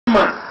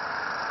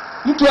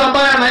mtu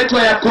ambaye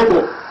anaitwa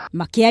Yakobo.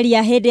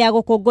 Makiaria hende ya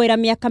gukungwira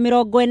miaka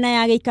 40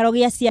 ya giikaro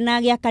gia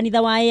ciana gia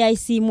kanitha wa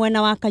AIC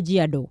mwena wa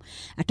Kajiado.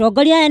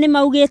 Atongoria aya ni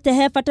maugite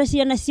he bata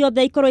ciana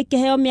ciothe ikorwo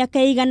ikiheo miaka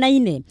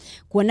 100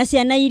 kuona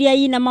ciana iria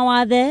ina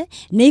mawathe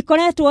ni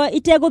ikoretwo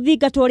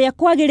iteguthingatwo ria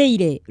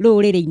kwagiriire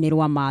ruriri-ini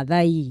rwa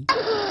Maathai.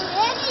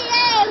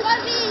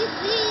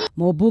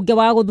 Mũmbunge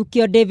wa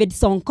guthukio David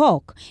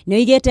Sonkok ni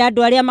oigite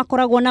andu aria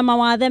makoragwo na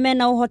mawathe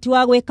mena uhoti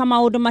wa gwika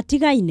maundu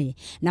matigaine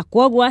na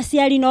kwoguo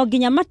aciari no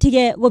nginya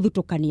matige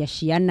guthutukania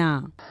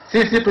ciana.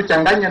 Sisi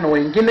tuchanganye na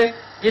wengine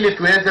ili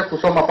tuweze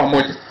kusoma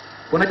pamoja.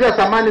 Unajua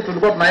zamani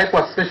tulikuwa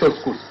tunawekwa special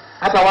schools,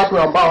 hata watu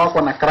ambao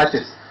wako na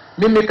crutches.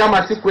 Mimi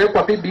kama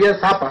sikuwekwa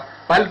PBS hapa,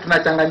 bali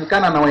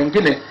tunachanganyikana na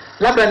wengine,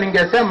 labda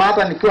ningesema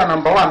hata nikiwa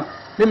number 1,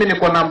 mimi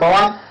niko number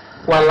 1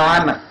 kwa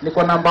laana,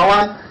 niko number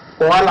 1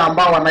 kwa wale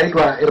ambao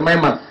wanaitwa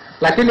irmaiman.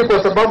 Lakini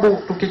kwa sababu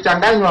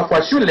tukichanganywa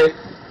kwa shule,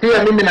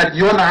 pia mimi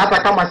najiona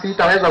hata kama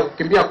sitaweza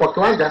kukimbia kwa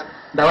kiwanja,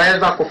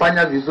 ndaweza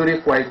kufanya vizuri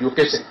kwa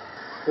education.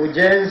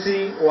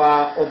 Ujenzi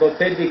wa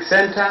orthopedic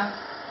center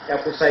ya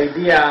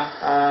kusaidia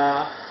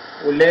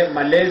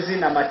malezi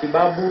na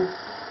matibabu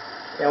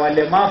ya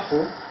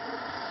walemavu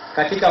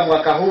katika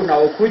mwaka huu na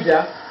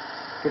ukuja,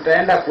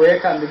 tutaenda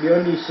kuweka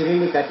milioni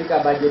 20 katika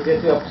bajeti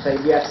yetu ya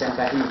kusaidia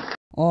center hii.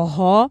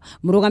 Oho,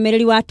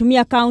 murugamiriri wa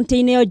atumia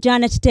kaunti-ini yo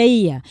Janet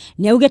Teia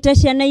ni augite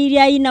ciana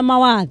iria ina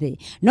mawathe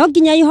no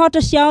nginya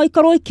ihoto ciao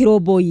ikorwo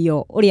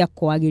ikirumbuiyo uria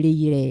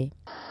kwagiriire.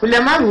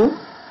 Ulemavu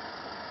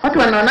watu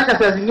wanaona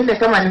saa zingine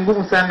kama ni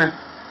ngumu sana,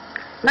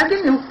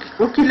 lakini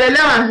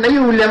ukilelewa na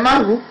hiyo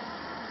ulemavu,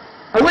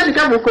 hauoni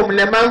kama uko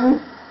mlemavu,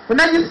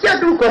 unajisikia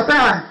tu uko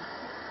sawa.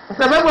 Kwa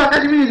sababu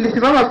wakati mimi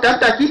nilisimama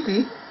kutafuta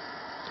kiti,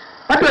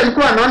 watu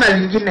walikuwa wanaona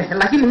vingine,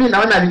 lakini mimi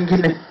naona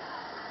vingine.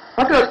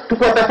 Watu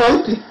tuko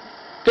tofauti.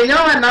 Kenya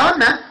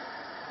wanaona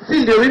si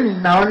ndio mimi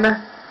ninaona.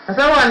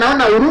 Sasa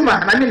wanaona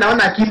huruma na mimi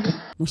naona kiti.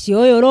 Muci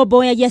uyu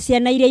urumbuyagie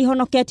ciana iria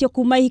ihonoketio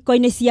kuma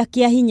ihiko-ini cia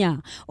kiahinya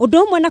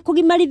undu umwe na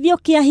kugimarithio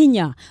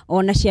kiahinya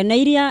ona ciana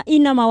iria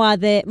ina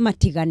mawathe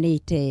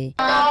matiganite.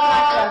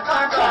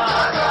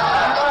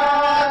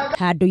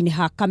 Handu-ini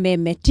ha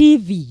Kameme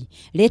TV,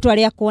 ritwa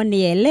riakwa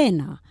ni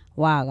Elena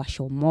wa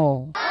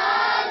Gacomo.